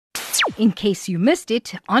In case you missed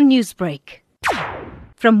it on Newsbreak.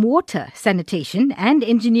 From water, sanitation and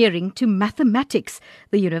engineering to mathematics,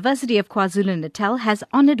 the University of KwaZulu-Natal has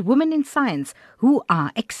honoured women in science who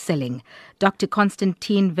are excelling. Dr.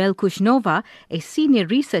 Konstantin Velkushnova, a senior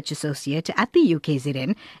research associate at the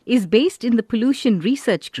UKZN, is based in the Pollution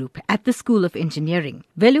Research Group at the School of Engineering.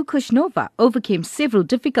 Velkushnova overcame several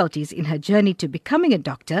difficulties in her journey to becoming a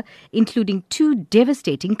doctor, including 2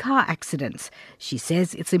 devastating car accidents. She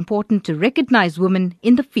says it's important to recognise women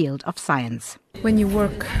in the field of science. When you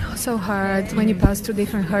work so hard, when you pass through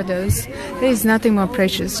different hurdles, there is nothing more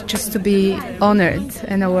precious just to be honored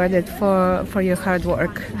and awarded for your hard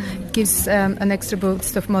work. It gives an extra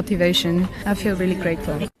boost of motivation. I feel really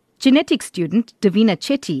grateful. Genetics student Davina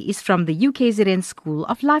Chetty is from the UKZN School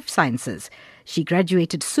of Life Sciences. She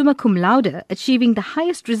graduated summa cum laude, achieving the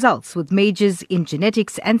highest results with majors in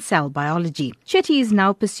genetics and cell biology. Chetty is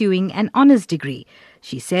now pursuing an honours degree.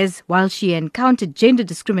 She says while she encountered gender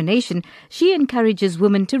discrimination, she encourages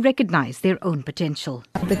women to recognize their own potential.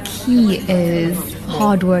 The key is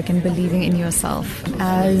hard work and believing in yourself.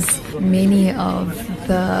 As many of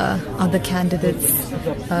the other candidates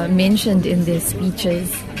mentioned in their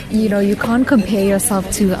speeches, you can't compare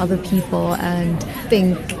yourself to other people and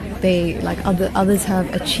think others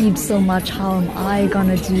have achieved so much. How am I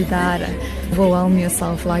gonna do that? Overwhelm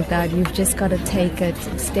yourself like that. You've just got to take it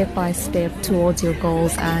step by step towards your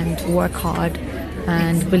goals and work hard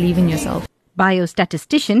and believe in yourself.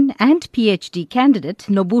 Biostatistician and PhD candidate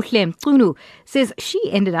Nobuhle Mqunu says she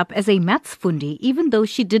ended up as a maths fundi even though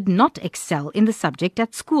she did not excel in the subject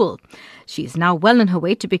at school. She is now well on her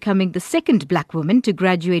way to becoming the second black woman to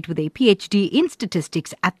graduate with a PhD in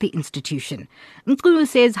statistics at the institution. Mqunu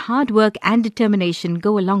says hard work and determination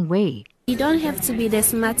go a long way. You don't have to be the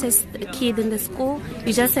smartest kid in the school.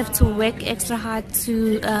 You just have to work extra hard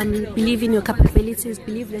to believe in your capabilities,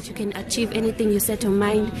 believe that you can achieve anything you set your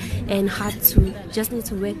mind and heart to. Just need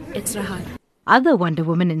to work extra hard. Other Wonder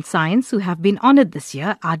Women in Science who have been honoured this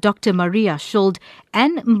year are Dr. Maria Schold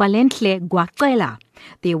and Mbalenhle Gwaqela.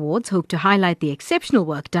 The awards hope to highlight the exceptional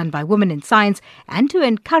work done by women in science and to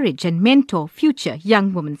encourage and mentor future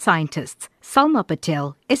young women scientists. Salma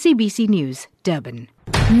Patel, SABC News, Durban.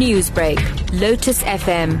 Newsbreak, Lotus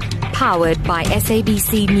FM, powered by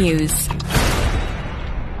SABC News.